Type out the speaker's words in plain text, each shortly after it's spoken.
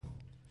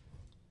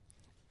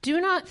Do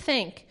not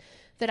think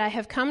that I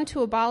have come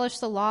to abolish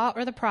the law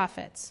or the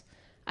prophets.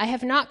 I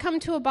have not come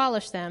to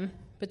abolish them,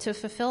 but to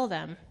fulfill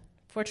them.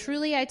 For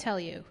truly I tell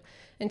you,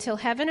 until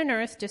heaven and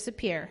earth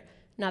disappear,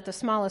 not the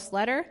smallest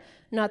letter,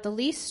 not the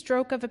least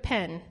stroke of a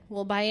pen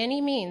will by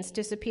any means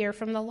disappear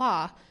from the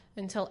law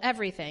until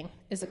everything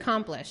is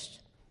accomplished.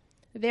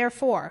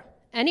 Therefore,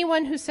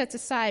 anyone who sets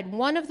aside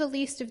one of the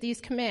least of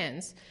these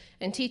commands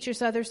and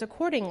teaches others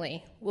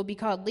accordingly will be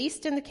called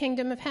least in the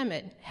kingdom of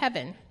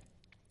heaven.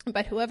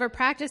 But whoever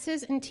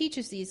practices and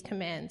teaches these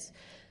commands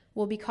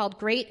will be called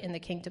great in the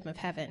kingdom of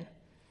heaven.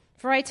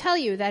 For I tell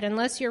you that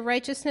unless your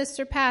righteousness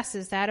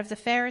surpasses that of the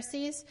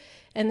Pharisees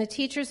and the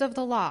teachers of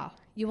the law,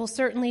 you will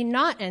certainly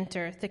not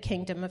enter the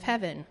kingdom of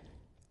heaven.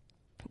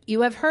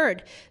 You have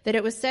heard that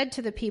it was said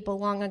to the people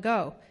long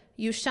ago,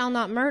 "You shall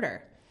not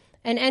murder,"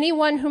 and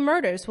anyone who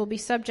murders will be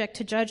subject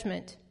to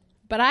judgment.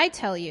 But I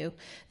tell you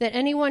that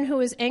anyone who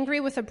is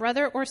angry with a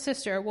brother or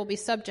sister will be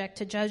subject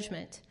to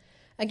judgment.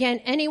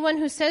 Again, anyone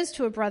who says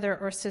to a brother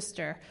or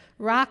sister,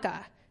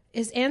 "Raka,"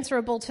 is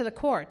answerable to the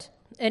court,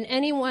 and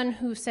anyone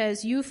who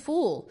says, "You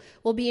fool,"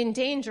 will be in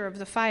danger of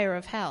the fire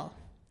of hell.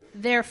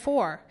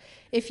 Therefore,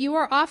 if you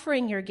are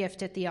offering your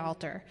gift at the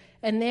altar,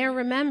 and there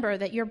remember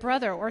that your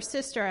brother or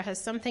sister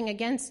has something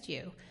against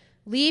you,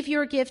 leave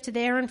your gift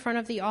there in front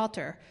of the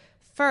altar.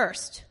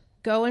 First,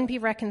 go and be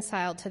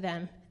reconciled to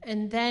them,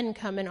 and then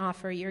come and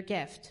offer your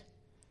gift.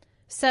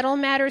 Settle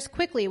matters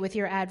quickly with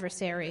your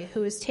adversary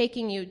who is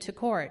taking you to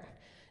court.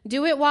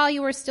 Do it while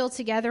you are still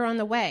together on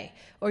the way,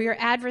 or your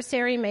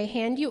adversary may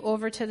hand you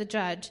over to the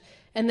judge,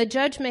 and the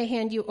judge may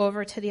hand you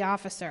over to the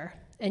officer,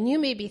 and you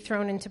may be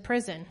thrown into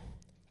prison.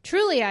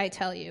 Truly, I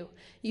tell you,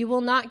 you will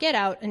not get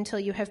out until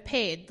you have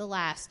paid the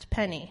last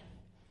penny.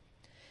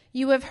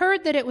 You have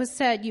heard that it was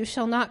said, "You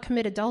shall not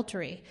commit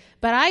adultery."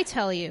 But I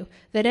tell you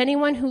that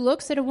anyone who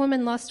looks at a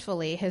woman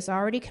lustfully has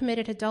already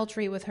committed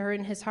adultery with her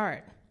in his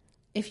heart.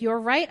 If your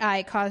right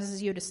eye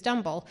causes you to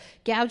stumble,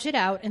 gouge it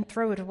out and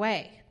throw it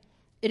away.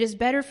 It is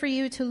better for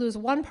you to lose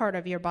one part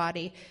of your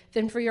body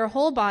than for your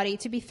whole body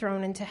to be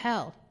thrown into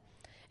hell.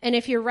 And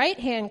if your right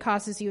hand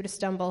causes you to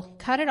stumble,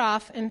 cut it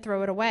off and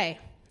throw it away.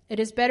 It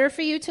is better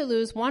for you to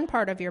lose one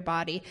part of your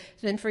body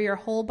than for your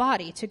whole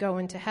body to go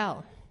into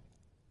hell.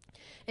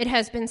 It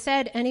has been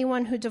said,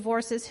 anyone who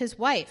divorces his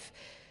wife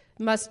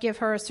must give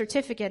her a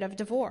certificate of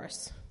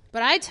divorce.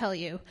 But I tell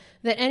you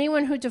that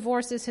anyone who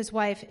divorces his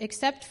wife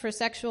except for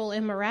sexual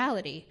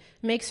immorality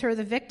makes her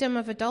the victim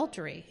of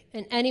adultery,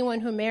 and anyone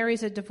who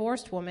marries a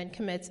divorced woman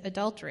commits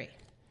adultery.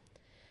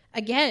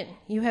 Again,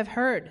 you have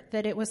heard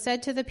that it was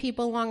said to the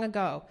people long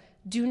ago,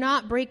 "Do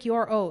not break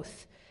your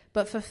oath,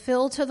 but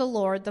fulfill to the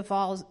Lord the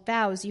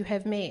vows you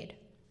have made."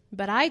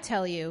 But I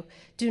tell you,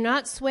 do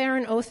not swear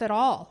an oath at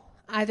all,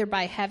 either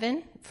by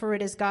heaven, for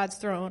it is God's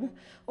throne,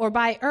 or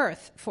by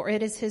earth, for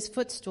it is his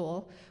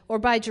footstool, or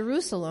by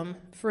Jerusalem,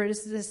 for it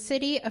is the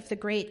city of the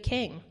great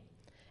king.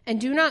 And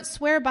do not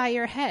swear by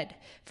your head,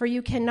 for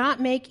you cannot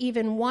make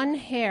even one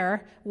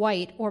hair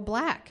white or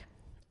black.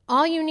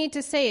 All you need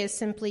to say is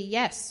simply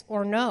yes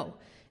or no.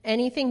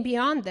 Anything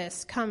beyond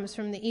this comes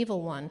from the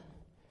evil one.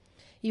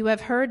 You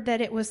have heard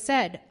that it was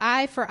said,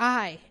 "Eye for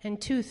eye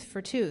and tooth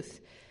for tooth."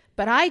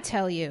 But I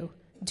tell you,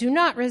 do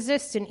not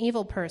resist an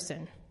evil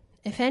person.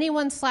 If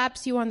anyone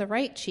slaps you on the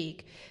right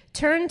cheek,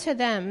 turn to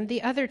them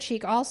the other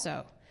cheek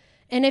also.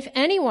 And if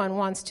anyone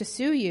wants to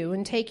sue you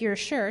and take your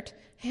shirt,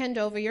 hand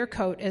over your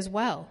coat as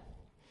well.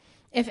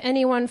 If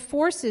anyone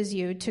forces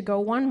you to go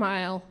 1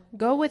 mile,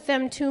 go with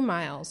them 2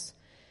 miles.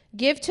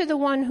 Give to the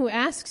one who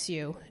asks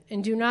you,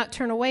 and do not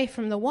turn away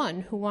from the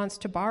one who wants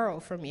to borrow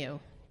from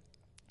you.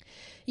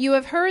 You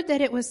have heard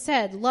that it was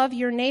said, "Love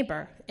your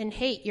neighbor and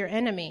hate your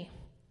enemy."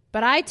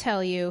 But I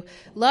tell you,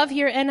 love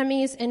your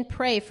enemies and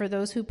pray for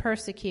those who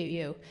persecute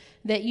you,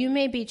 that you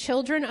may be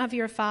children of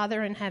your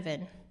Father in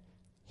heaven.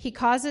 He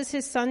causes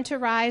his sun to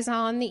rise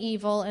on the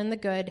evil and the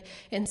good,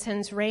 and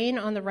sends rain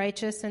on the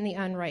righteous and the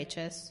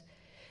unrighteous.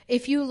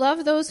 If you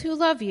love those who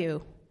love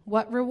you,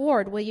 what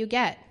reward will you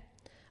get?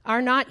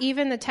 Are not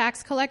even the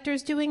tax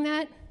collectors doing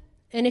that?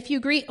 And if you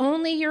greet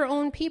only your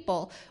own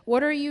people,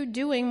 what are you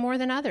doing more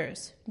than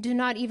others? Do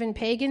not even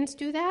pagans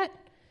do that?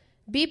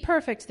 Be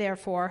perfect,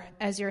 therefore,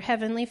 as your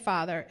heavenly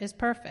Father is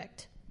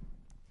perfect.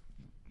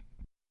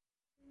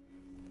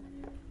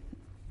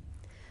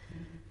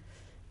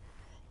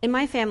 In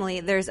my family,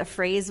 there's a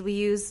phrase we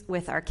use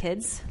with our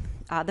kids.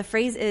 The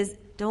phrase is,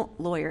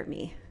 "Don't lawyer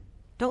me."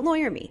 Don't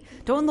lawyer me.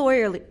 Don't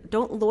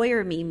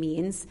lawyer me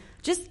means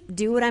just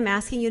do what I'm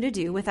asking you to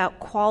do without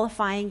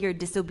qualifying your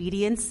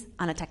disobedience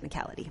on a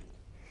technicality.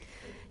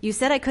 You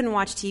said I couldn't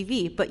watch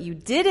TV, but you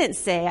didn't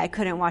say I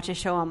couldn't watch a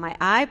show on my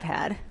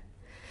iPad.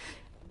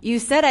 You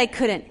said I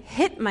couldn't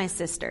hit my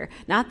sister,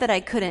 not that I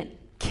couldn't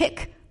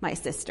kick my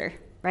sister,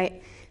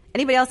 right?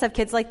 Anybody else have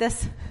kids like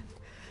this?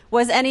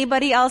 Was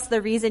anybody else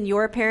the reason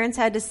your parents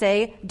had to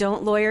say,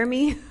 "Don't lawyer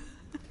me"?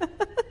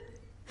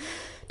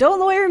 Don't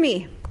lawyer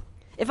me.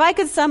 If I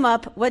could sum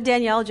up what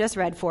Danielle just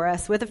read for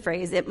us with a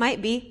phrase, it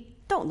might be,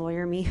 "Don't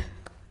lawyer me."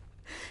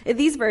 In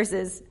these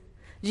verses,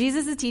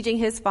 Jesus is teaching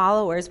his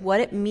followers what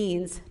it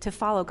means to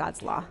follow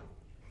God's law.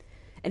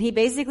 And he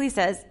basically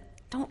says,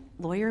 don't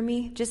lawyer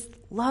me, just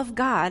love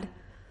God,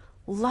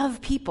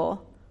 love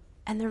people,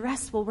 and the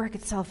rest will work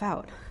itself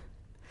out.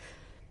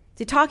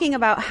 See, talking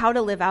about how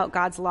to live out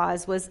God's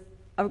laws was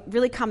a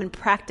really common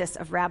practice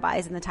of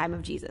rabbis in the time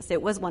of Jesus.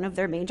 It was one of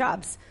their main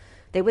jobs.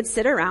 They would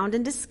sit around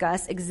and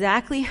discuss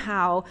exactly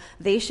how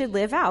they should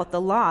live out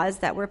the laws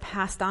that were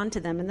passed on to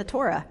them in the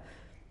Torah.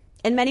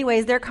 In many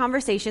ways, their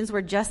conversations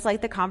were just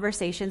like the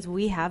conversations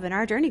we have in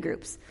our journey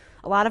groups.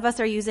 A lot of us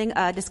are using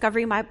a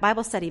Discovery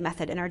Bible Study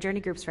method in our journey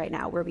groups right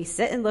now, where we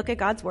sit and look at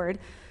God's Word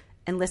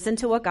and listen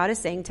to what God is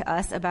saying to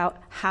us about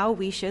how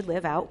we should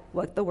live out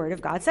what the Word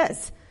of God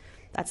says.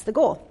 That's the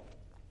goal.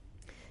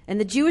 And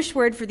the Jewish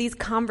word for these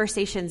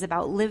conversations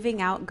about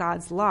living out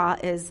God's law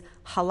is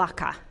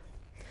halakha.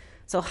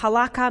 So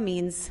halakha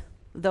means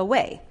the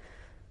way.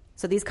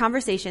 So these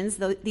conversations,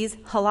 these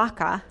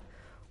halakha,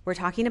 we're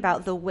talking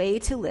about the way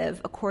to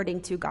live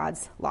according to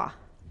God's law.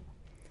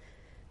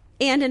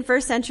 And in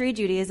first century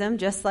Judaism,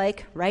 just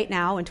like right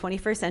now in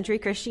 21st century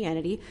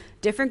Christianity,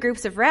 different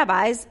groups of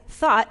rabbis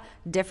thought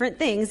different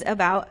things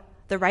about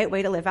the right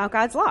way to live out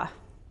God's law.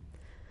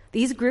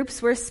 These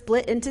groups were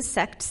split into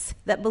sects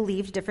that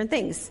believed different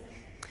things.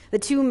 The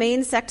two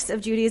main sects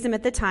of Judaism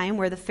at the time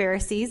were the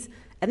Pharisees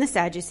and the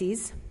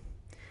Sadducees.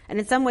 And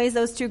in some ways,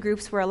 those two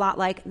groups were a lot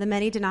like the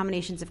many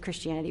denominations of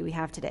Christianity we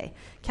have today.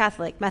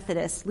 Catholic,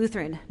 Methodist,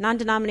 Lutheran,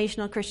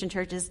 non-denominational Christian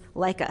churches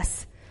like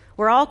us.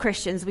 We're all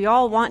Christians. We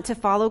all want to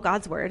follow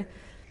God's word.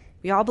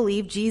 We all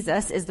believe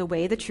Jesus is the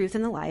way, the truth,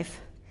 and the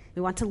life.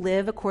 We want to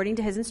live according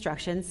to his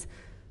instructions.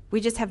 We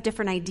just have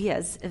different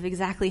ideas of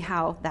exactly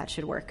how that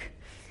should work.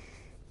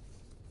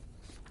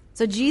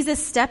 So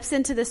Jesus steps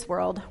into this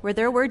world where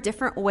there were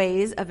different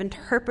ways of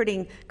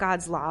interpreting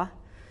God's law.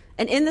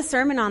 And in the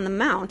Sermon on the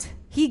Mount,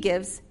 he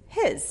gives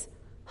his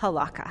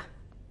halakha,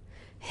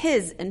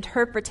 his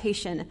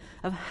interpretation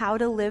of how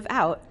to live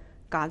out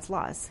God's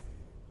laws.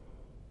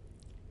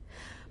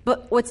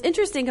 But what's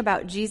interesting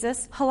about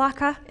Jesus'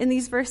 halakha in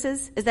these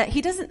verses is that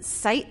he doesn't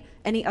cite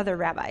any other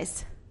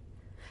rabbis.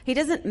 He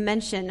doesn't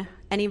mention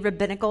any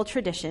rabbinical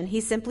tradition.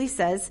 He simply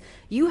says,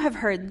 you have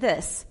heard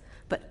this,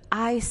 but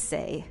I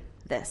say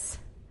this.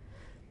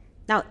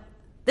 Now,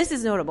 this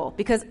is notable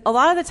because a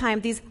lot of the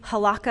time these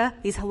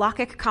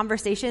halakhic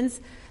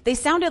conversations, they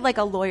sounded like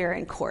a lawyer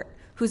in court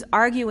who's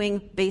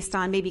arguing based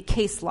on maybe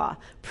case law,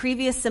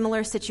 previous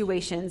similar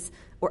situations,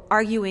 or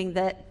arguing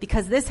that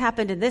because this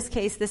happened in this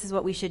case, this is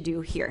what we should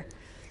do here.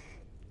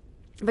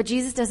 But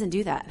Jesus doesn't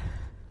do that.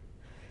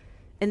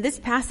 In this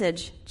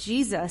passage,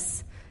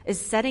 Jesus is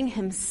setting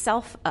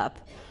himself up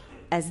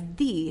as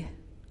the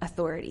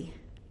authority.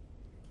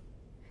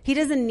 He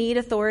doesn't need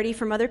authority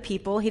from other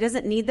people. He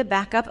doesn't need the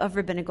backup of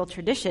rabbinical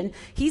tradition.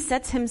 He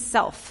sets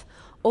himself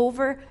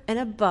over and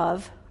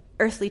above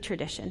earthly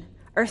tradition,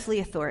 earthly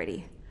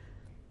authority,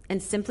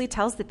 and simply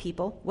tells the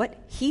people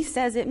what he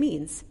says it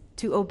means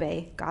to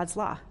obey God's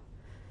law.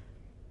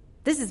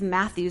 This is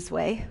Matthew's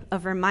way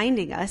of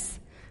reminding us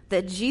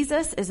that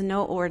Jesus is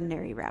no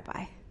ordinary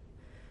rabbi.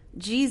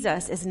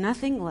 Jesus is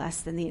nothing less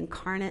than the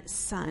incarnate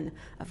Son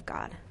of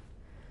God.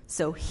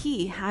 So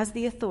he has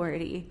the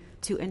authority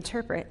to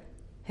interpret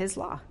his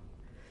law.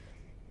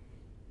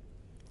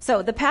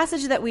 So the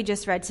passage that we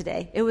just read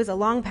today, it was a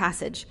long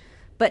passage,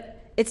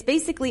 but it's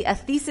basically a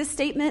thesis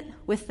statement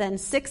with then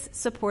 6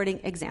 supporting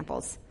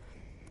examples.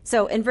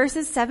 So in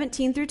verses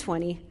 17 through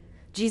 20,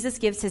 Jesus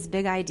gives his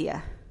big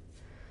idea.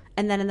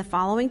 And then in the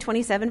following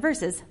 27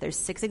 verses, there's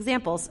 6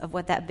 examples of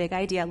what that big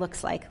idea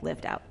looks like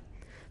lived out.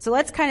 So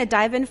let's kind of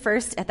dive in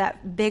first at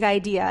that big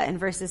idea in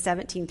verses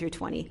 17 through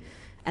 20,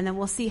 and then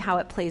we'll see how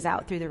it plays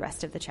out through the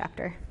rest of the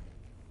chapter.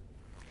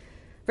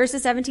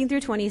 Verses 17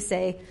 through 20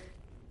 say,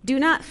 "Do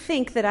not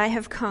think that I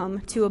have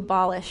come to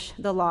abolish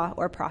the law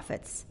or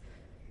prophets.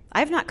 I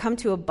have not come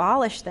to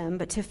abolish them,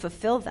 but to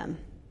fulfill them.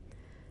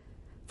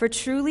 For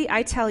truly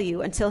I tell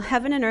you, until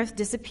heaven and earth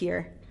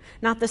disappear,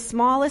 not the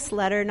smallest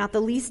letter, not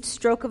the least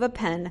stroke of a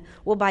pen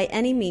will by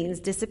any means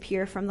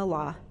disappear from the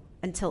law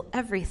until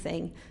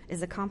everything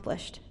is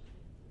accomplished.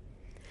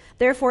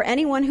 Therefore,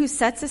 anyone who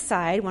sets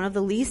aside one of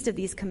the least of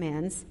these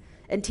commands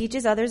and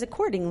teaches others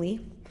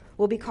accordingly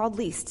will be called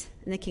least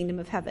in the kingdom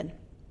of heaven.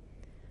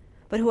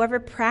 But whoever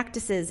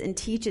practices and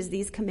teaches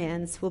these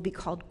commands will be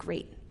called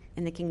great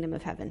in the kingdom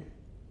of heaven.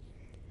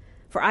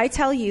 For I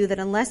tell you that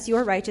unless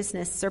your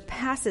righteousness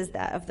surpasses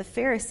that of the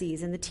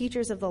Pharisees and the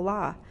teachers of the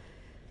law,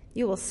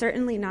 you will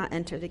certainly not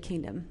enter the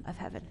kingdom of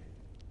heaven."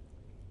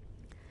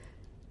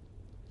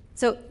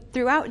 So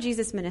throughout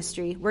Jesus'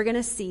 ministry, we're going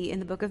to see in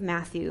the book of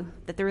Matthew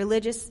that the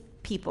religious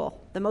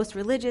people, the most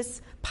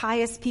religious,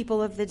 pious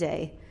people of the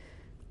day,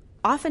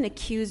 often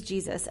accuse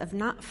Jesus of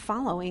not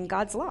following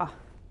God's law.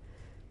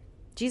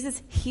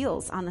 Jesus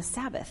heals on the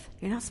Sabbath.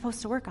 You're not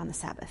supposed to work on the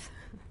Sabbath.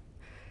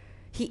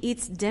 He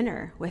eats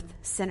dinner with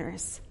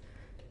sinners.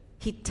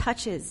 He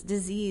touches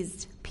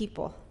diseased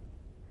people.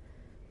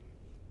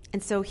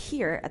 And so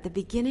here, at the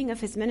beginning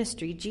of his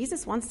ministry,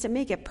 Jesus wants to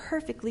make it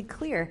perfectly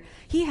clear.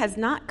 He has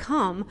not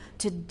come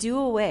to do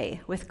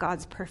away with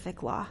God's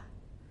perfect law.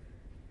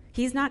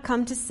 He's not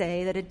come to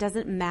say that it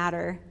doesn't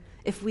matter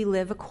if we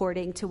live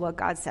according to what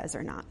God says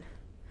or not.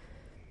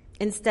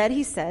 Instead,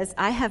 he says,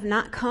 I have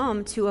not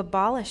come to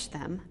abolish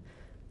them,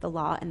 the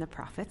law and the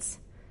prophets,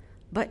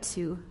 but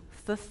to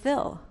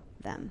fulfill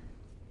them.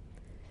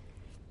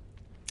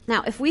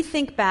 Now, if we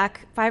think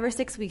back 5 or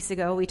 6 weeks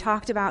ago, we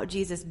talked about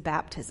Jesus'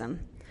 baptism,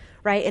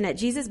 right? And at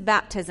Jesus'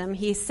 baptism,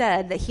 he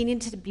said that he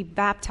needed to be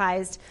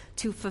baptized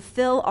to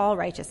fulfill all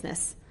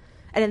righteousness.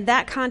 And in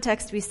that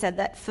context, we said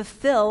that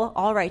fulfill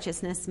all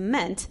righteousness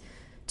meant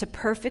to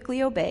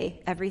perfectly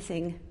obey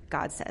everything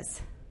God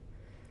says.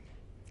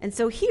 And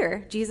so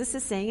here, Jesus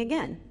is saying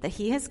again that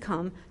he has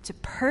come to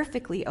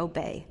perfectly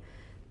obey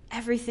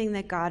everything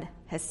that God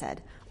has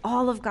said.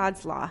 All of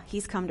God's law,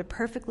 he's come to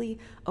perfectly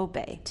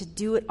obey, to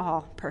do it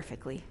all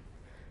perfectly.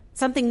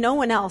 Something no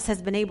one else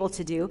has been able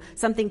to do,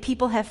 something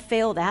people have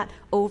failed at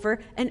over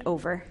and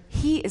over.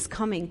 He is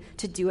coming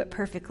to do it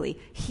perfectly.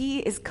 He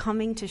is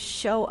coming to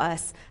show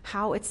us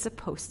how it's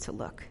supposed to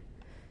look.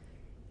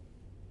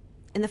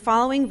 In the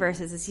following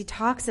verses, as he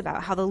talks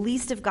about how the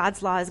least of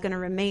God's law is going to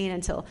remain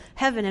until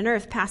heaven and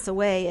earth pass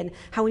away, and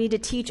how we need to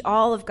teach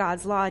all of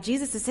God's law,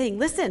 Jesus is saying,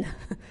 listen,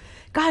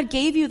 God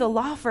gave you the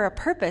law for a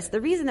purpose.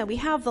 The reason that we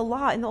have the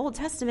law in the Old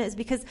Testament is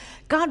because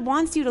God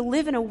wants you to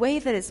live in a way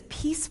that is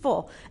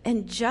peaceful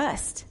and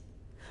just.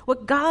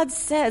 What God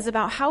says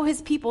about how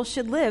his people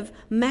should live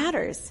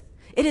matters.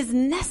 It is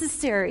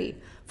necessary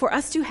for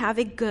us to have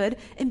a good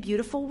and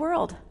beautiful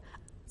world.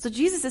 So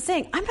Jesus is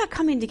saying, I'm not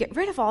coming to get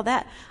rid of all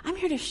that. I'm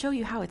here to show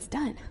you how it's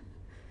done.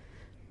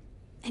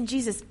 And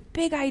Jesus'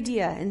 big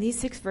idea in these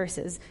 6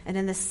 verses and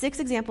in the 6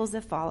 examples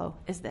that follow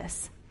is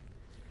this.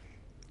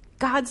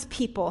 God's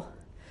people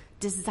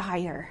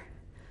desire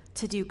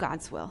to do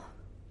God's will,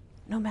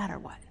 no matter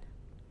what.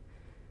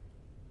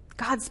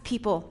 God's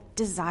people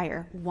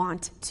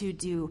want to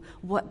do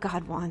what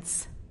God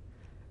wants,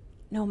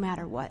 no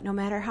matter what, no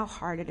matter how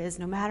hard it is,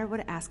 no matter what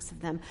it asks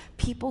of them.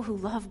 People who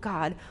love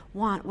God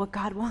want what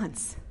God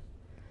wants.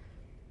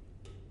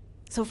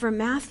 So for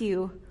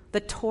Matthew, the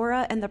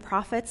Torah and the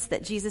prophets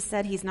that Jesus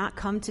said he's not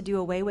come to do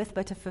away with,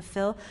 but to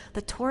fulfill,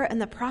 the Torah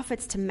and the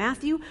prophets to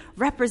Matthew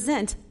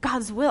represent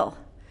God's will,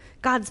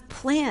 God's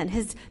plan,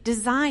 his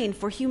design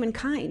for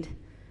humankind.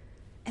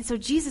 And so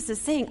Jesus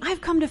is saying, I've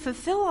come to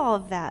fulfill all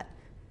of that.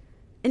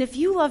 And if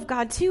you love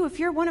God too, if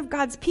you're one of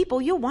God's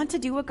people, you'll want to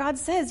do what God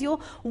says.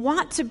 You'll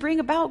want to bring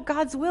about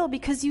God's will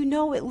because you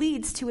know it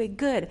leads to a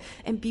good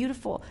and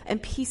beautiful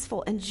and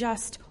peaceful and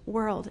just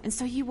world. And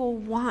so you will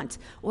want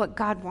what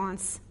God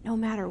wants no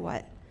matter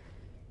what.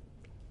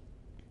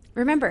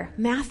 Remember,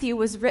 Matthew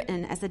was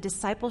written as a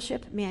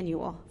discipleship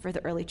manual for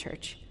the early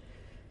church.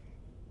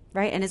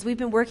 Right? And as we've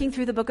been working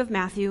through the book of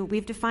Matthew,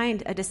 we've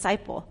defined a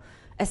disciple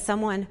as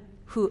someone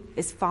who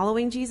is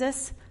following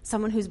Jesus,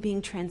 someone who's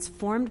being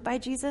transformed by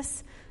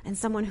Jesus, and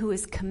someone who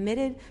is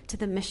committed to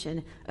the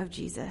mission of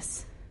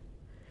Jesus.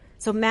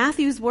 So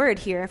Matthew's word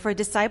here for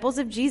disciples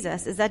of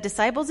Jesus is that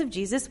disciples of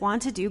Jesus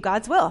want to do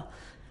God's will.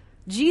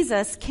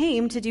 Jesus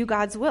came to do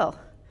God's will.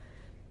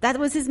 That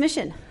was his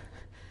mission.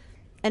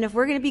 And if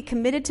we're going to be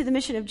committed to the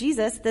mission of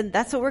Jesus, then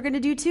that's what we're going to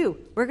do too.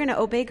 We're going to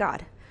obey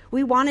God.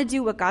 We want to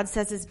do what God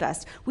says is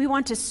best. We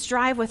want to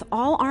strive with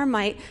all our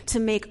might to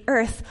make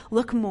earth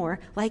look more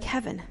like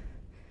heaven.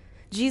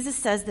 Jesus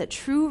says that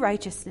true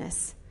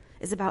righteousness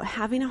is about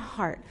having a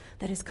heart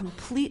that is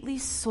completely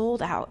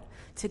sold out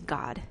to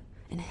God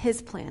and his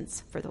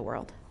plans for the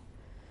world.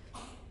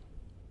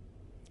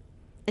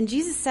 And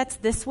Jesus sets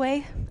this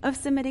way of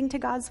submitting to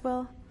God's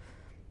will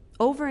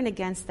over and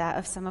against that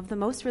of some of the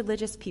most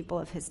religious people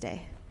of his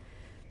day.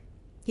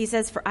 He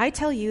says, for I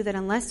tell you that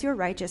unless your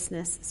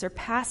righteousness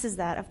surpasses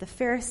that of the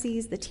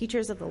Pharisees, the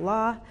teachers of the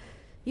law,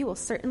 you will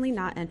certainly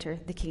not enter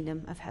the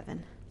kingdom of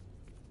heaven.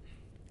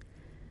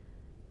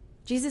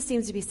 Jesus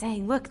seems to be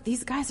saying, look,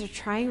 these guys are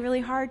trying really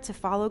hard to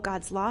follow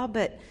God's law,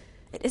 but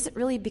it isn't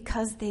really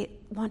because they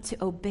want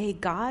to obey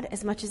God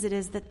as much as it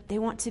is that they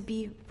want to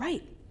be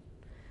right.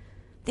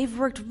 They've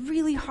worked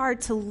really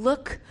hard to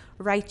look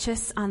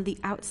righteous on the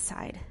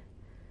outside,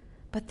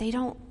 but they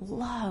don't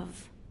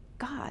love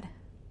God.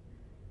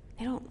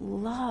 They don't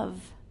love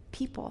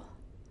people.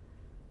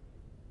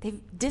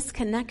 They've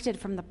disconnected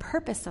from the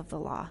purpose of the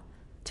law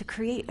to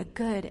create a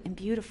good and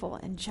beautiful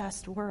and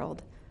just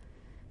world.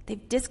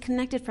 They've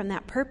disconnected from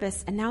that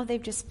purpose, and now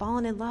they've just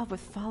fallen in love with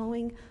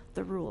following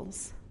the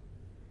rules.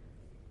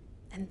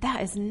 And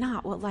that is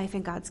not what life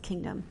in God's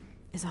kingdom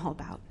is all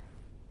about.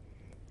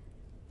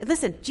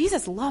 Listen,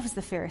 Jesus loves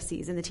the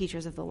Pharisees and the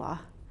teachers of the law.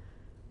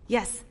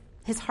 Yes,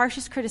 his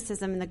harshest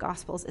criticism in the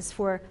Gospels is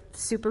for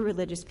super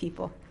religious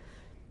people.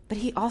 But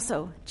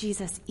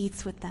Jesus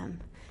eats with them.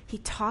 He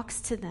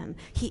talks to them.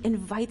 He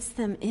invites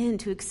them in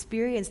to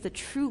experience the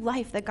true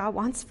life that God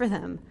wants for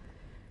them.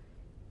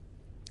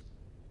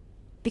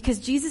 Because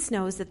Jesus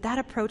knows that that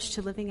approach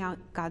to living out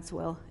God's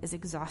will is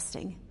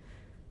exhausting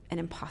and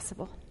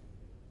impossible.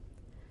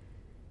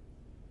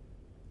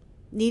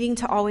 Needing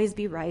to always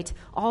be right,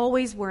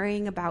 always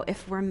worrying about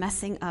if we're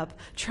messing up,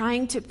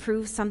 trying to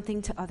prove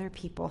something to other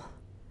people.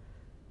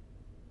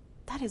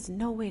 That is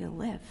no way to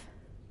live.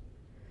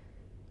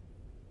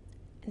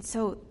 And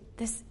so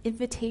this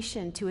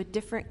invitation to a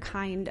different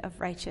kind of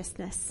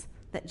righteousness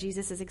that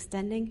Jesus is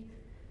extending,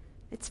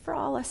 it's for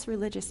all us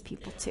religious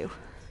people too.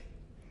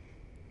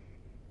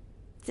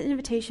 It's an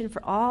invitation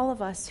for all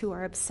of us who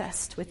are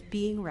obsessed with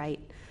being right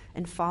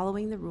and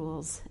following the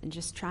rules and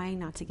just trying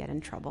not to get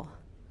in trouble.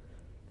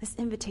 This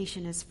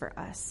invitation is for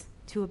us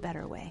to a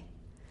better way.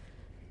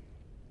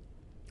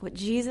 What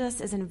Jesus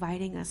is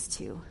inviting us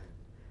to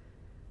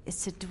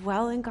is to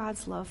dwell in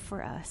God's love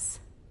for us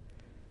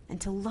and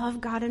to love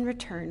God in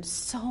return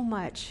so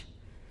much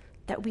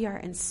that we are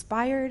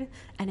inspired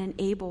and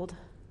enabled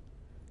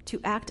to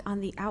act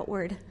on the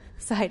outward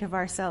side of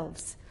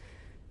ourselves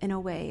in a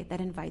way that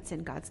invites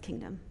in God's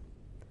kingdom.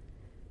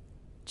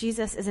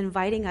 Jesus is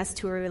inviting us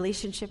to a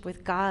relationship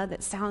with God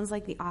that sounds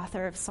like the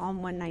author of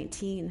Psalm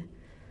 119.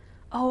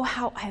 Oh,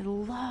 how I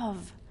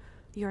love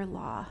your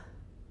law.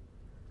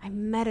 I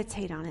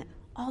meditate on it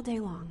all day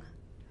long.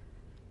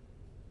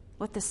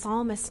 What the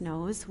psalmist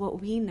knows,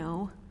 what we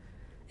know,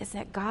 is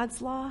that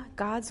God's law,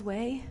 God's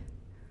way,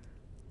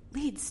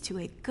 leads to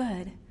a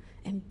good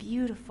and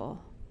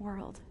beautiful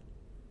world,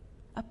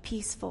 a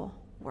peaceful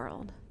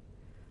world,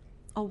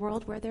 a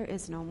world where there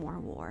is no more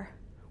war,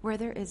 where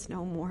there is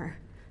no more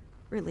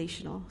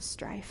relational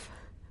strife,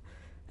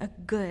 a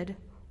good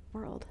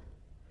world.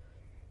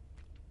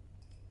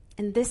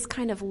 And this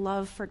kind of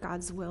love for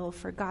God's will,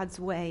 for God's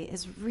way,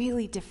 is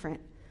really different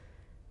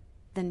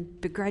than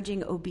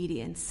begrudging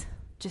obedience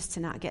just to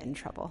not get in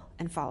trouble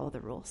and follow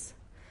the rules.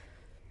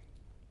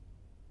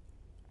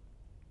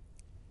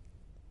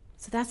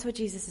 So that's what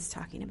Jesus is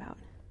talking about.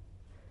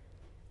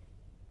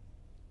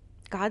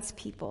 God's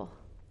people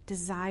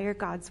desire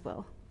God's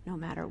will no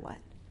matter what,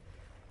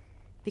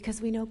 because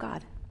we know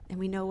God and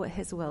we know what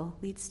his will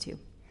leads to.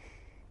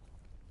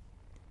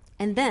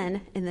 And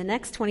then in the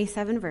next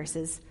 27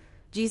 verses,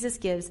 Jesus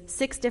gives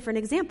 6 different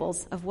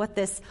examples of what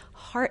this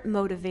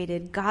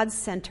heart-motivated,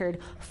 God-centered,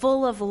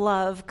 full of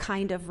love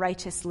kind of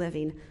righteous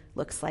living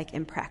looks like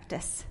in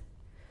practice.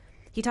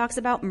 He talks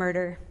about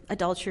murder,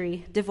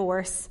 adultery,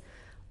 divorce,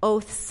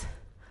 oaths,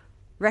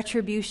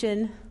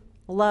 retribution,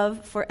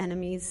 love for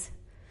enemies.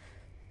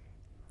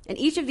 And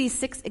each of these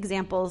 6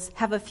 examples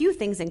have a few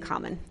things in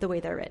common, the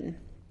way they're written.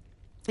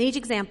 In each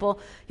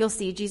example, you'll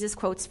see Jesus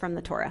quotes from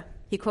the Torah.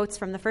 He quotes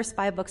from the first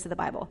 5 books of the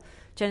Bible: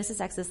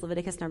 Genesis, Exodus,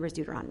 Leviticus, Numbers,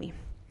 Deuteronomy.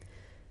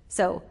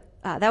 So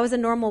that was a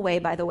normal way,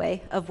 by the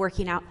way, of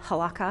working out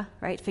halakha,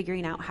 right?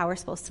 Figuring out how we're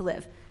supposed to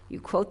live. You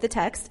quote the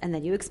text and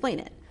then you explain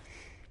it.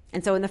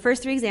 And so in the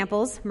first 3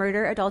 examples,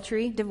 murder,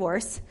 adultery,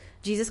 divorce,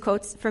 Jesus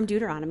quotes from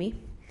Deuteronomy.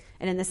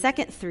 And in the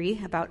second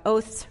 3, about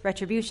oaths,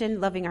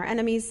 retribution, loving our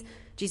enemies,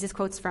 Jesus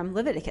quotes from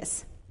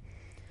Leviticus.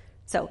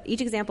 So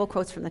each example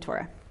quotes from the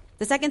Torah.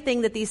 The second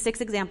thing that these 6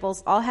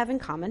 examples all have in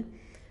common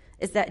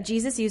is that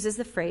Jesus uses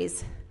the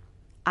phrase,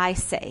 I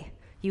say.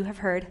 You have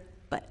heard,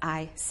 but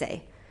I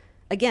say.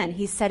 Again,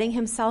 he's setting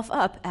himself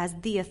up as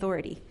the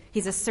authority.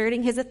 He's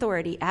asserting his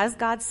authority as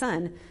God's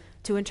son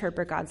to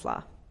interpret God's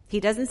law. He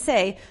doesn't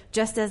say,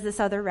 just as this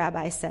other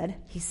rabbi said.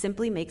 He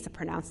simply makes a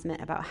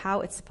pronouncement about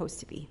how it's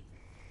supposed to be.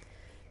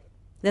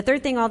 The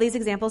third thing all these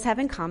examples have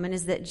in common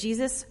is that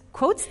Jesus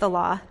quotes the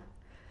law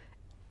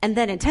and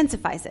then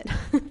intensifies it.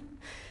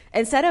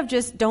 Instead of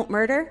just don't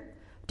murder,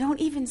 don't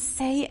even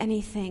say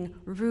anything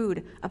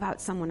rude about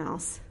someone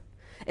else.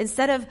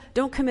 Instead of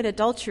don't commit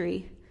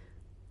adultery,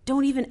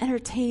 don't even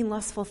entertain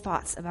lustful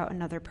thoughts about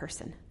another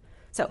person.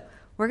 So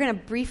we're going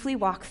to briefly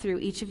walk through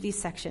each of these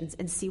sections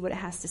and see what it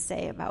has to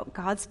say about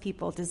God's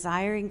people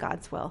desiring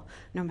God's will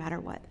no matter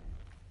what.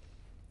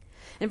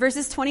 In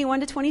verses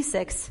 21 to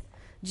 26,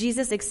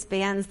 Jesus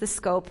expands the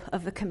scope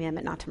of the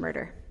commandment not to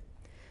murder.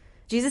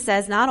 Jesus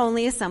says not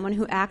only is someone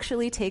who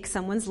actually takes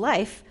someone's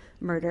life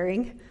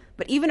murdering,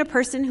 but even a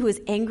person who is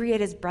angry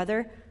at his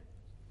brother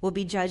will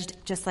be judged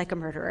just like a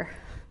murderer.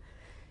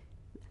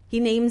 He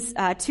names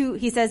 2,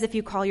 he says if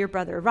you call your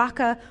brother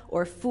raka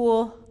or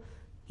fool,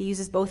 he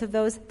uses both of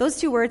those. Those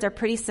 2 words are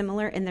pretty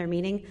similar in their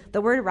meaning.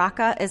 The word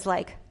raka is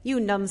like, you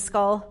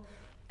numbskull,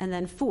 and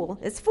then fool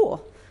is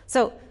fool.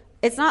 So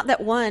it's not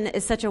that one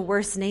is such a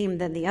worse name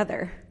than the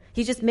other.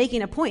 He's just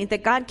making a point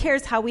that God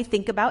cares how we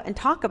think about and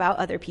talk about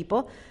other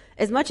people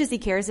as much as he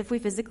cares if we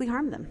physically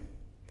harm them.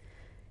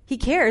 He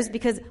cares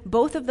because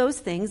both of those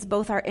things,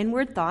 both our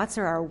inward thoughts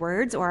or our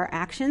words or our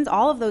actions,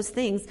 all of those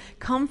things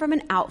come from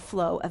an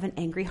outflow of an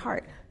angry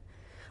heart.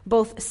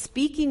 Both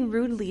speaking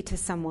rudely to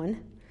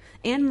someone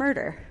and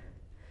murder,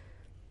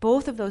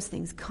 both of those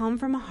things come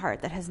from a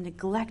heart that has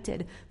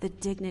neglected the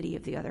dignity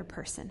of the other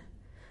person,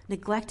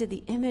 neglected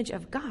the image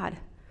of God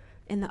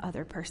in the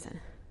other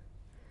person.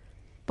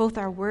 Both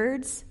our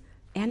words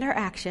and our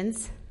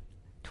actions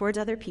towards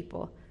other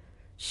people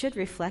should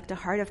reflect a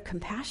heart of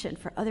compassion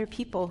for other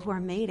people who are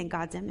made in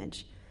God's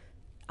image,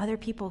 other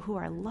people who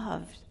are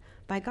loved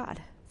by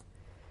God.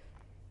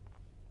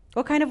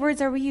 What kind of words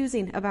are we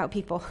using about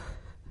people?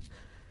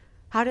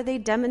 How do they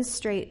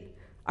demonstrate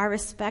our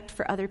respect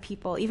for other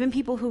people, even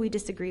people who we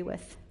disagree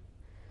with?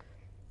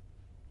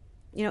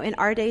 In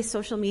our day,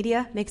 social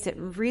media makes it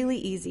really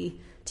easy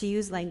to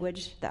use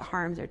language that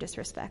harms or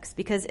disrespects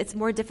because it's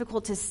more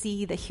difficult to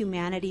see the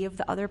humanity of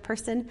the other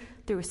person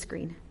through a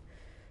screen.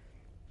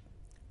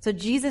 So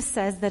Jesus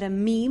says that a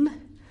meme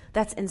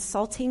that's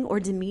insulting or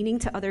demeaning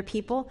to other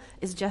people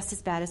is just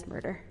as bad as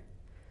murder.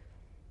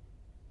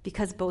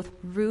 Because both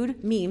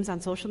rude memes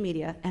on social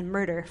media and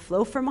murder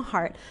flow from a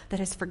heart that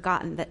has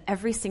forgotten that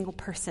every single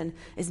person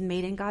is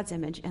made in God's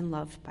image and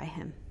loved by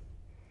him.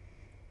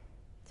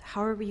 So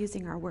how are we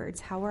using our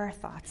words? How are our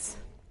thoughts?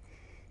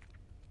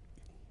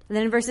 And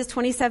then in verses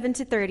 27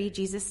 to 30,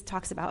 Jesus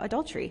talks about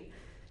adultery.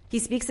 He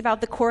speaks about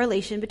the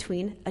correlation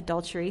between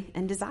adultery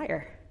and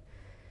desire.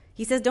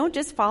 He says, don't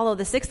just follow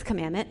the 6th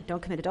commandment,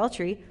 don't commit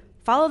adultery.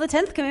 Follow the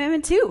 10th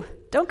commandment too.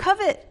 Don't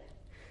covet.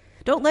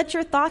 Don't let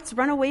your thoughts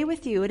run away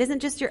with you. It isn't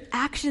just your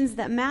actions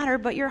that matter,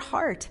 but your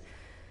heart.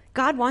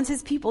 God wants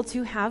his people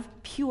to have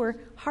pure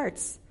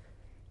hearts.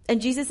 And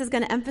Jesus is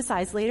going to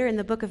emphasize later in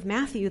the book of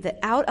Matthew that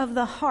out of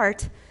the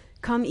heart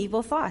come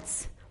evil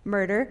thoughts: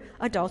 murder,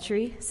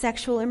 adultery,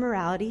 sexual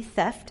immorality,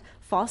 theft,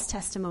 false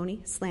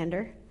testimony,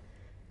 slander.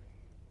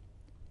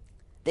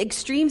 The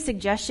extreme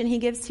suggestion he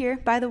gives here,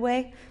 by the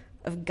way,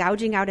 of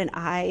gouging out an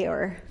eye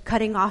or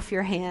cutting off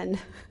your hand,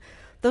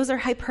 those are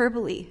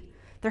hyperbole.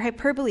 They're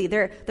hyperbole.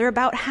 They're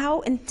about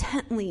how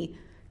intently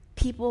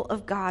people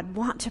of God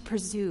want to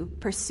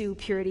pursue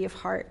purity of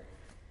heart.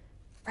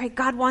 Right?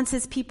 God wants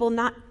his people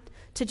not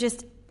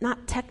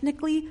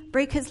technically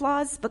break his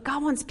laws, but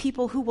God wants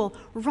people who will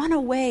run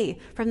away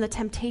from the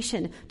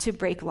temptation to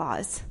break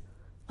laws.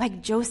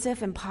 Like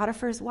Joseph and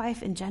Potiphar's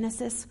wife in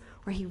Genesis,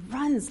 where he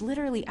runs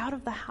literally out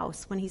of the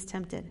house when he's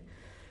tempted.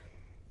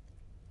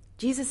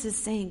 Jesus is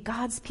saying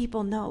God's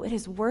people know it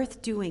is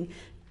worth doing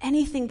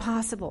anything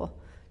possible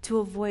to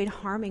avoid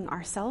harming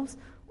ourselves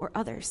or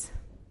others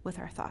with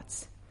our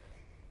thoughts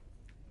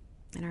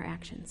and our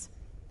actions.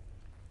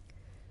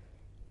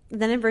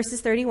 Then in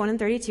verses 31 and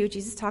 32,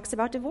 Jesus talks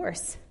about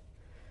divorce.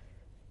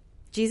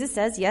 Jesus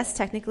says, yes,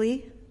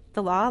 technically,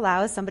 the law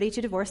allows somebody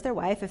to divorce their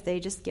wife if they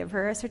just give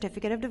her a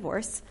certificate of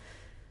divorce.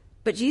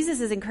 But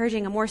Jesus is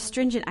encouraging a more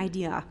stringent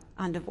idea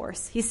on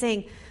divorce. He's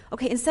saying,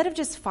 okay, instead of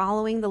just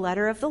following the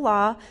letter of the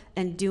law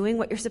and doing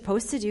what you're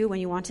supposed to do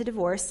when you want to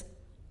divorce,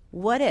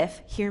 what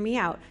if, hear me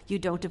out, you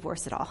don't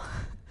divorce at all?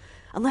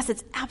 Unless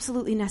it's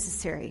absolutely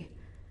necessary.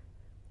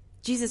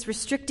 Jesus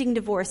restricting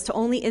divorce to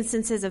only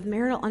instances of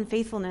marital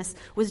unfaithfulness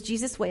was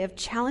Jesus' way of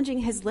challenging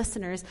his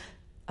listeners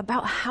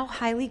about how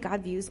highly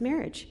God views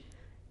marriage.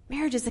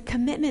 Marriage is a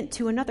commitment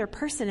to another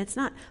person. It's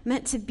not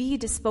meant to be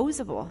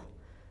disposable.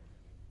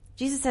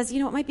 Jesus says, it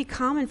might be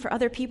common for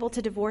other people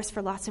to divorce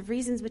for lots of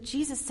reasons, but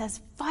Jesus says,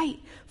 fight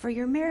for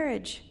your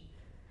marriage.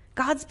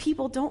 God's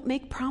people don't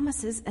make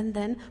promises and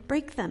then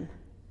break them.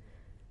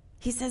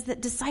 He says that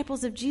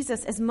disciples of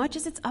Jesus, as much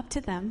as it's up to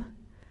them,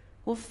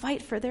 will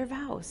fight for their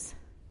vows.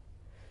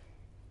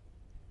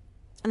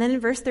 And then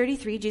in verse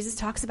 33, Jesus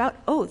talks about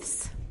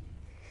oaths.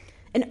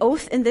 An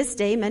oath in this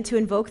day meant to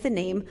invoke the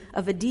name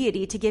of a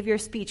deity to give your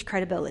speech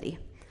credibility.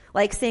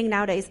 Like saying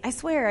nowadays, I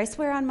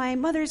swear on my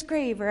mother's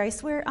grave, or I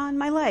swear on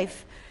my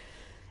life.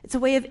 It's a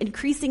way of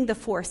increasing the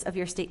force of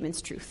your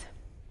statement's truth.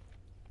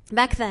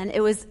 Back then,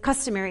 it was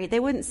customary. They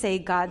wouldn't say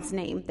God's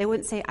name. They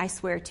wouldn't say, I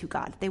swear to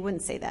God. They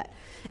wouldn't say that.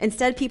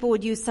 Instead, people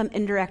would use some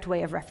indirect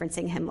way of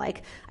referencing him,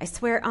 like, I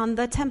swear on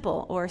the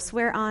temple, or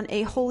swear on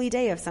a holy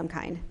day of some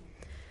kind.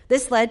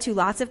 This led to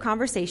lots of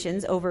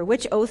conversations over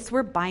which oaths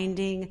were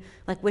binding,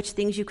 like which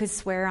things you could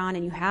swear on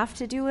and you have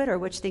to do it, or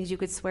which things you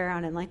could swear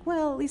on and like,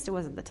 well, at least it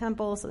wasn't the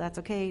temple, so that's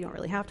okay. You don't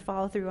really have to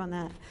follow through on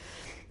that.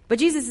 But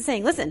Jesus is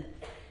saying, listen,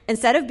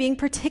 instead of being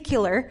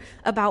particular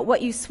about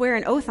what you swear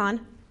an oath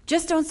on,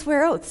 just don't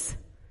swear oaths.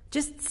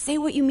 Just say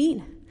what you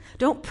mean.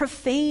 Don't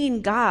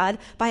profane God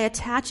by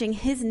attaching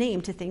his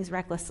name to things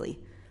recklessly.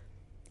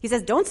 He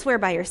says, don't swear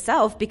by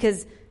yourself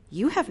because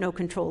you have no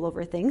control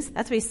over things.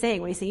 That's what he's saying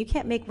when he's saying you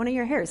can't make one of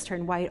your hairs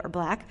turn white or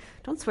black.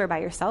 Don't swear by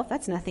yourself.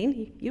 That's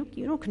nothing. You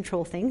don't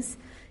control things.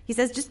 He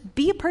says, just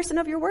be a person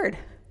of your word.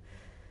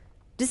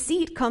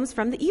 Deceit comes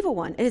from the evil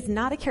one. It is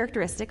not a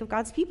characteristic of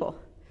God's people.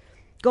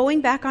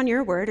 Going back on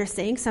your word or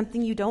saying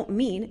something you don't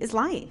mean is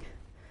lying.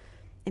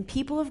 And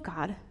people of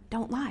God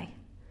don't lie.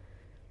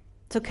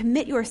 So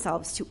commit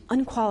yourselves to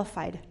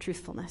unqualified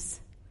truthfulness.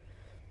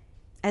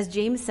 As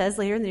James says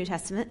later in the New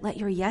Testament, let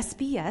your yes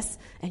be yes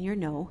and your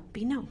no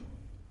be no.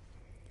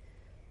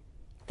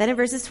 Then in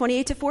verses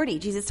 28 to 40,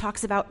 Jesus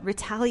talks about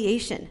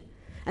retaliation.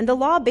 And the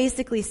law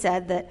basically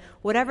said that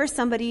whatever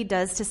somebody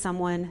does to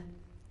someone,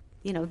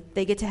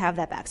 they get to have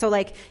that back. So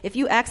like if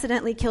you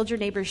accidentally killed your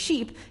neighbor's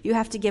sheep, you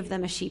have to give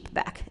them a sheep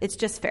back. It's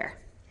just fair.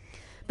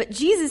 But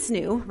Jesus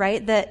knew,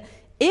 right, that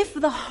if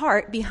the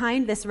heart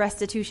behind this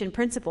restitution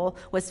principle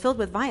was filled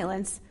with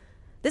violence,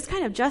 this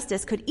kind of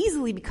justice could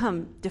easily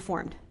become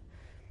deformed.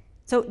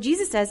 So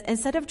Jesus says,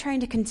 instead of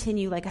trying to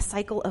continue like a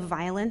cycle of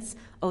violence,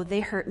 oh,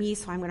 they hurt me,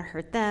 so I'm going to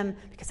hurt them,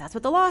 because that's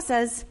what the law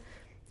says,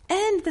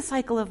 end the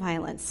cycle of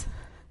violence.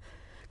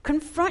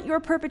 Confront your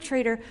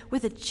perpetrator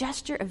with a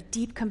gesture of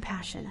deep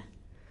compassion.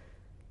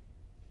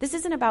 This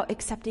isn't about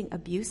accepting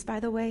abuse, by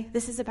the way.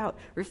 This is about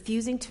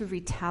refusing to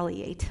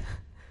retaliate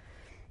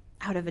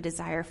out of a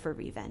desire for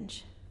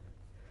revenge.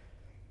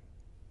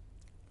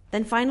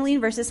 Then finally, in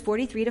verses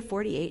 43 to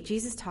 48,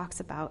 Jesus talks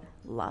about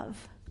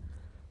love.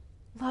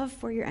 Love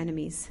for your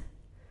enemies.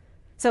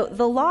 So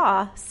the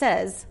law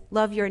says,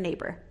 love your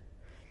neighbor.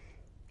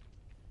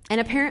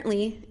 And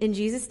apparently, in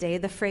Jesus' day,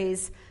 the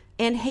phrase,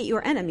 and hate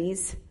your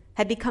enemies,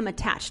 had become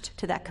attached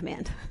to that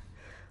command.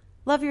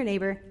 Love your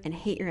neighbor and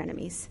hate your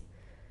enemies.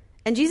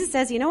 And Jesus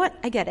says, you know what?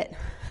 I get it.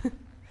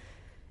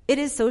 It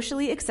is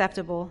socially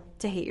acceptable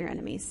to hate your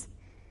enemies,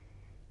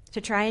 to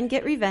try and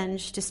get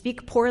revenge, to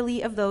speak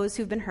poorly of those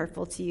who've been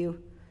hurtful to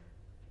you.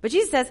 But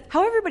Jesus says,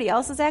 how everybody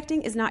else is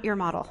acting is not your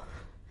model.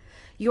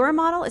 Your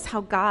model is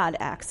how God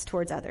acts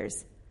towards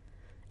others.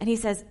 And he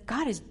says,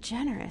 God is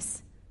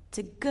generous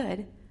to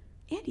good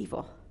and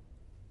evil.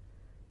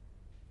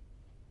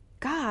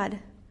 God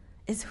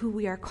is who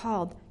we are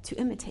called to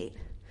imitate.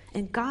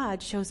 And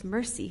God shows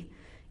mercy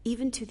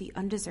even to the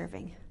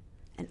undeserving.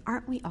 And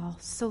aren't we all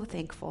so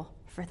thankful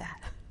for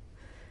that?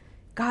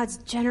 God's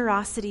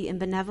generosity and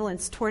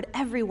benevolence toward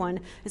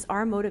everyone is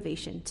our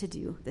motivation to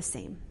do the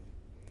same.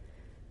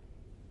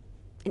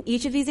 In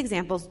each of these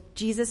examples,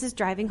 Jesus is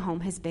driving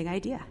home his big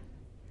idea.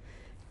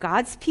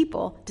 God's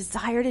people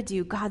desire to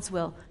do God's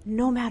will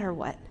no matter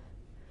what,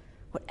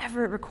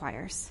 whatever it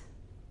requires.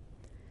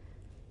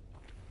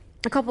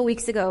 A couple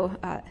weeks ago,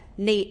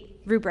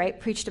 Nate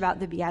Rubright preached about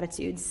the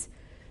Beatitudes.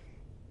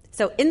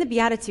 So in the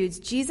Beatitudes,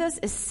 Jesus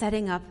is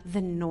setting up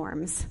the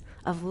norms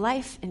of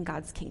life in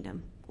God's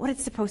kingdom, what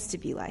it's supposed to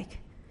be like.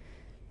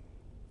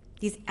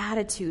 These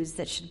attitudes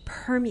that should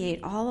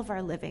permeate all of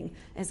our living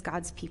as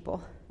God's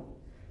people.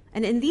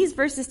 And in these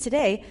verses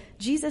today,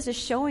 Jesus is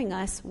showing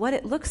us what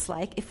it looks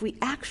like if we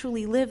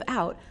actually live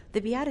out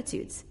the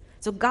Beatitudes.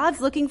 So God's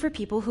looking for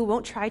people who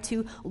won't try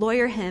to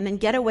lawyer him and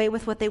get away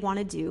with what they want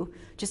to do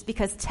just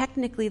because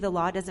technically the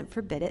law doesn't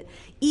forbid it,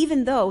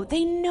 even though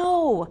they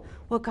know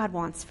what God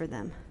wants for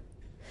them.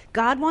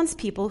 God wants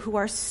people who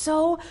are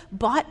so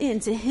bought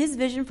into his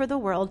vision for the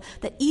world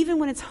that even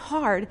when it's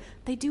hard,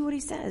 they do what he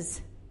says.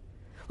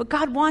 What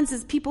God wants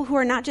is people who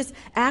are not just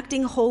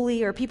acting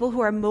holy or people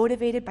who are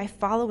motivated by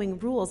following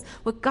rules.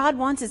 What God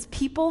wants is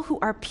people who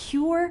are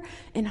pure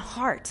in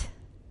heart.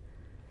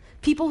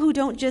 People who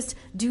don't just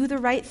do the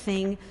right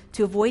thing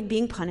to avoid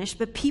being punished,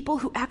 but people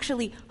who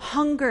actually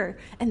hunger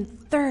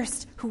and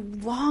thirst, who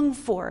long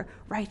for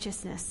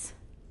righteousness.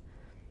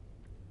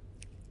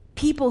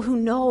 People who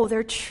know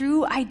their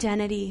true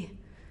identity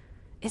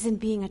is in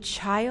being a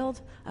child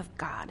of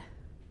God.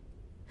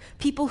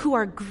 People who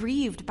are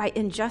grieved by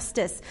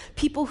injustice,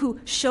 people who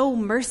show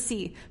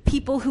mercy,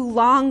 people who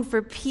long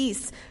for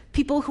peace,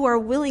 people who are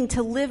willing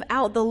to live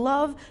out the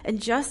love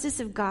and justice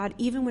of God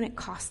even when it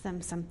costs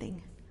them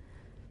something.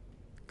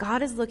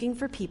 God is looking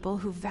for people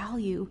who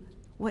value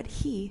what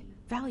he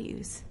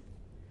values.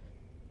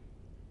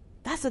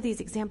 That's what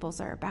these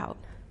examples are about.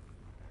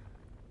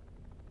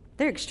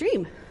 They're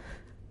extreme.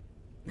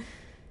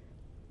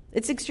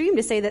 It's extreme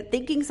to say that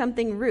thinking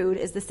something rude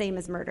is the same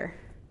as murder.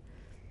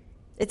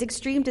 It's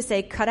extreme to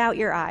say, cut out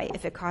your eye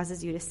if it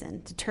causes you to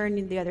sin, to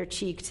turn the other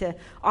cheek, to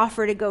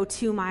offer to go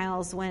 2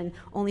 miles when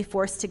only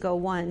forced to go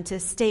 1, to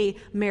stay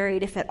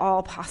married if at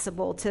all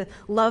possible, to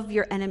love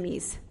your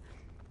enemies.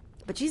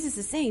 But Jesus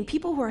is saying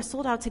people who are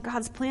sold out to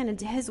God's plan and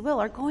to his will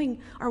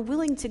are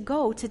willing to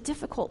go to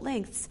difficult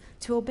lengths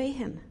to obey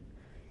him.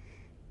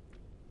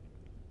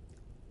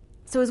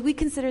 So as we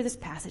consider this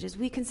passage, as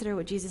we consider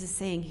what Jesus is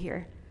saying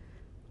here,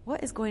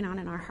 what is going on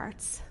in our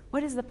hearts?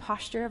 What is the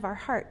posture of our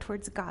heart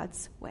towards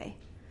God's way?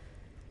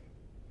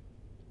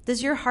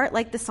 Does your heart,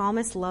 like the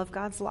psalmist, love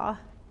God's law?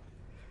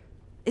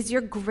 Is your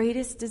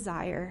greatest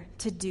desire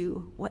to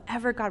do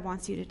whatever God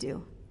wants you to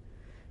do?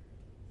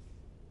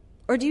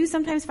 Or do you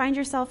sometimes find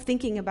yourself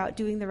thinking about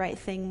doing the right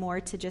thing more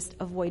to just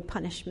avoid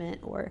punishment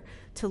or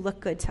to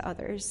look good to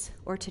others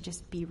or to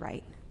just be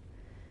right?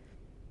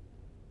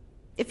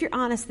 If you're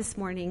honest this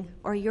morning,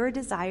 are your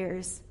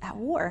desires at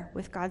war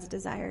with God's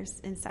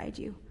desires inside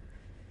you?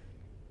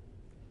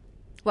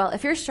 Well,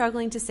 if you're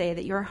struggling to say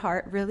that your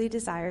heart really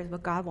desires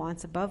what God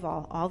wants above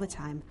all the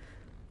time,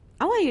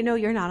 I want you to know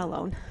you're not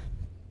alone.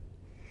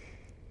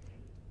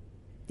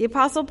 The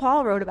Apostle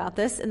Paul wrote about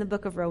this in the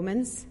book of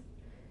Romans.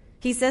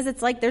 He says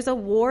it's like there's a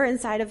war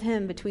inside of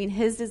him between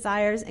his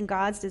desires and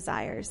God's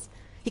desires.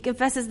 He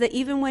confesses that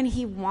even when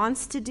he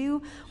wants to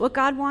do what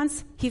God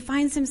wants, he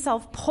finds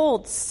himself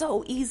pulled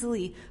so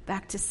easily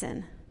back to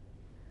sin.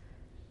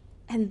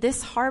 And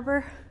this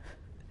harbor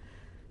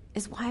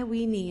is why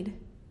we need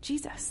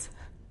Jesus.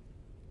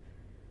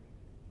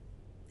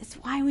 It's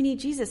why we need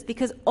Jesus,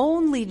 because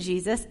only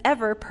Jesus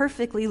ever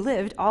perfectly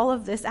lived all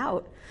of this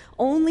out.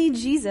 Only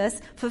Jesus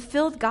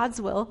fulfilled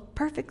God's will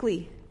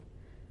perfectly.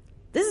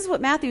 This is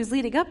what Matthew's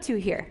leading up to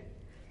here.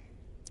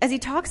 As he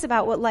talks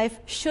about what life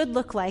should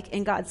look like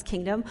in God's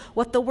kingdom,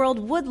 what the world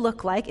would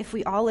look like if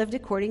we all lived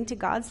according to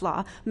God's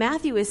law,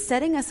 Matthew is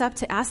setting us up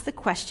to ask the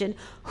question,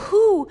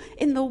 who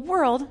in the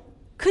world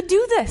could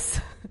do this?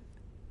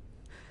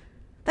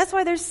 That's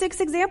why there's 6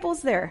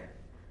 examples there.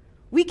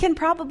 We can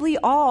probably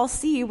all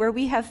see where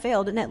we have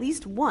failed in at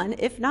least one,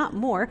 if not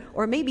more,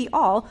 or maybe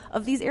all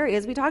of these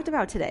areas we talked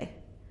about today.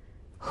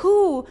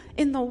 Who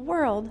in the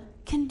world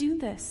can do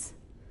this?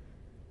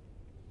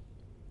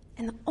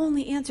 And the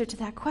only answer to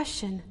that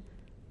question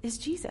is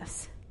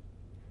Jesus.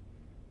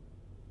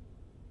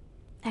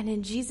 And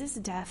in Jesus'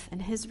 death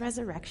and his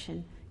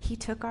resurrection, he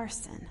took our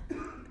sin.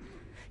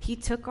 He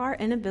took our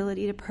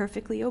inability to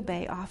perfectly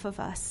obey off of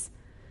us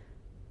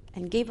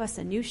and gave us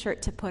a new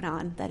shirt to put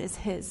on that is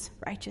his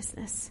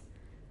righteousness,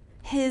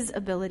 his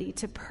ability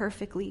to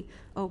perfectly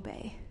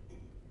obey.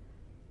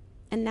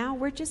 And now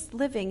we're just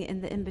living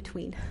in the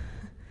in-between,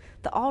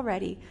 the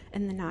already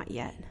and the not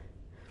yet,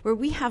 where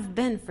we have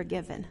been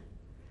forgiven.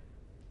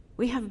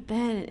 We have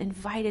been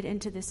invited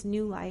into this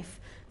new life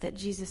that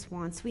Jesus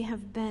wants. We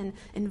have been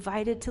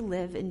invited to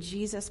live in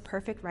Jesus'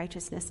 perfect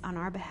righteousness on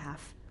our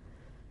behalf.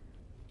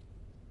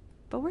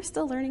 But we're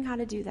still learning how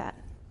to do that,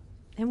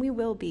 and we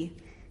will be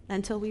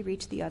until we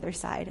reach the other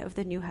side of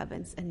the new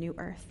heavens and new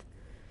earth.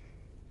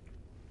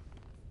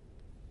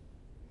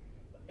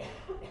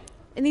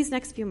 In these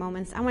next few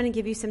moments, I want to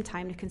give you some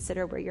time to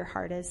consider where your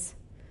heart is.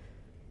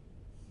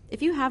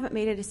 If you haven't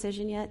made a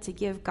decision yet to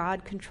give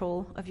God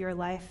control of your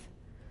life,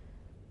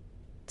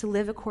 to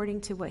live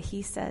according to what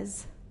he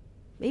says,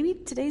 maybe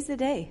today's the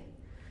day.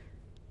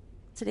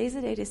 Today's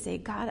the day to say,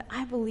 God,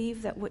 I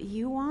believe that what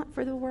you want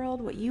for the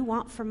world, what you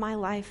want for my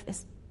life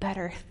is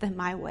better than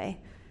my way.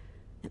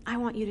 And I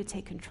want you to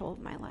take control of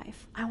my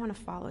life. I want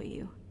to follow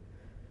you.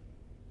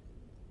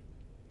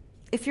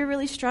 If you're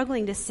really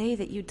struggling to say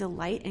that you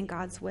delight in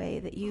God's way,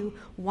 that you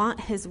want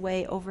his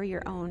way over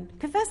your own,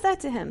 confess that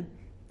to him.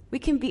 We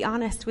can be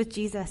honest with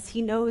Jesus.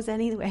 He knows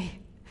anyway.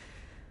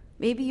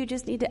 Maybe you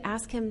just need to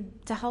ask him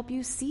to help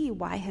you see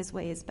why his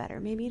way is better.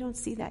 Maybe you don't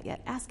see that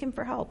yet. Ask him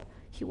for help.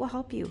 He will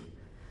help you.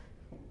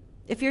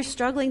 If you're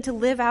struggling to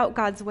live out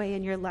God's way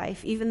in your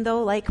life, even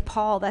though, like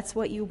Paul, that's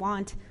what you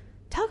want,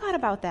 tell God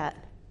about that.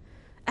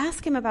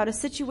 Ask him about a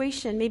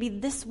situation, maybe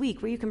this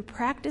week, where you can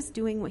practice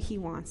doing what he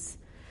wants.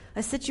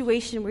 A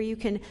situation where you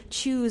can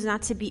choose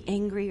not to be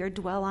angry or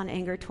dwell on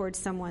anger towards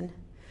someone.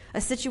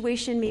 A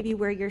situation maybe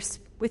where you're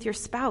with your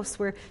spouse,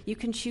 where you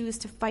can choose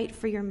to fight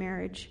for your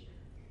marriage.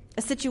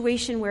 A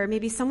situation where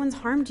maybe someone's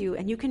harmed you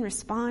and you can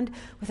respond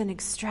with an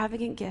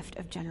extravagant gift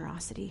of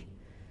generosity.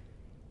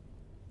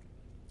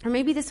 Or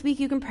maybe this week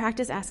you can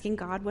practice asking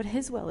God what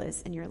his will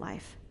is in your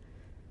life.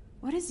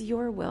 What is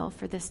your will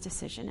for this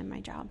decision in my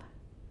job?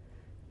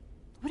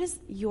 What is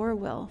your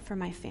will for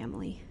my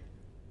family?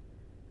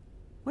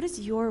 What does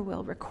your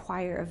will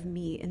require of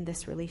me in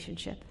this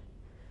relationship?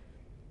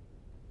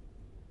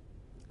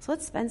 So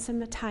let's spend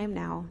some time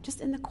now just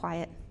in the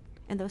quiet.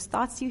 And those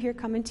thoughts you hear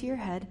come into your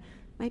head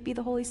might be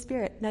the Holy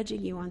Spirit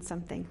nudging you on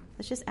something.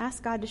 Let's just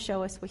ask God to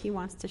show us what he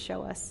wants to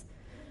show us.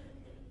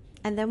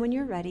 And then when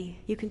you're ready,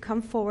 you can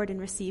come forward and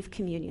receive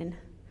communion,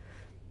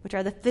 which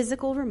are the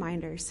physical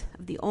reminders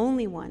of the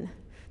only one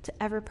to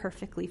ever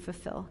perfectly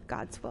fulfill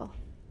God's will.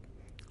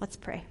 Let's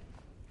pray.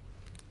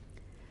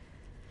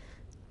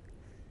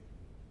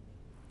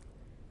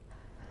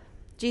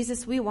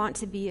 Jesus, we want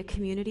to be a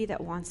community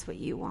that wants what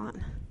you want,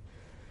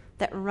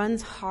 that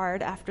runs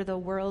hard after the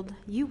world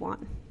you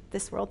want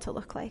this world to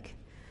look like.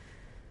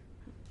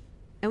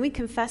 And we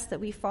confess that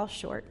we fall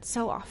short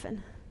so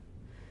often.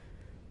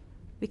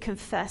 We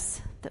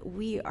confess that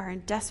we are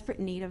in desperate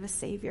need of a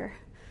Savior,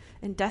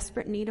 in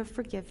desperate need of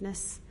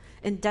forgiveness,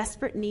 in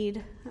desperate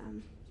need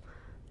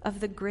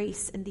of the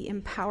grace and the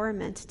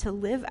empowerment to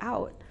live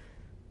out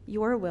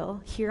your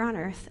will here on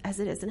earth as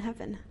it is in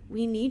heaven.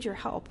 We need your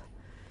help.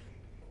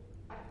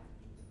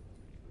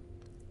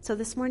 So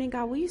this morning,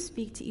 God, will you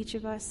speak to each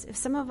of us? If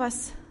some of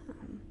us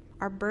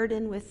are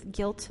burdened with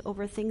guilt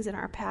over things in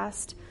our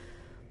past,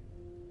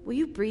 will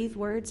you breathe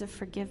words of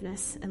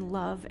forgiveness and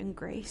love and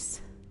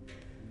grace?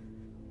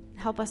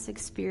 Help us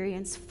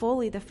experience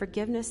fully the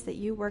forgiveness that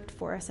you worked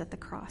for us at the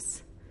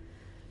cross.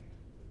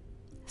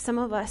 Some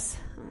of us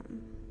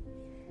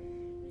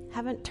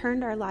haven't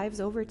turned our lives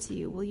over to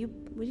you. Will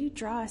you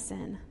draw us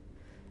in?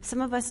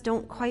 Some of us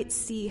don't quite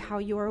see how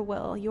your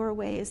will, your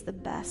way is the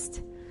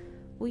best.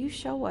 Will you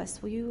show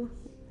us? Will you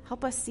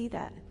help us see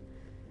that?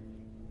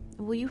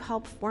 And will you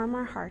help form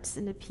our hearts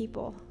into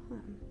people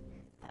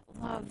that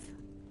love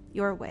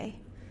your way,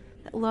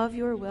 that love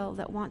your will,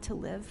 that want to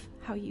live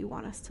how you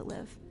want us to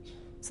live,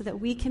 so that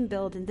we can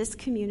build in this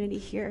community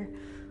here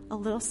a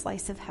little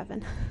slice of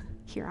heaven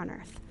here on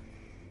earth.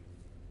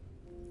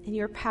 In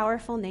your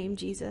powerful name,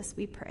 Jesus,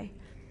 we pray.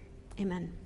 Amen.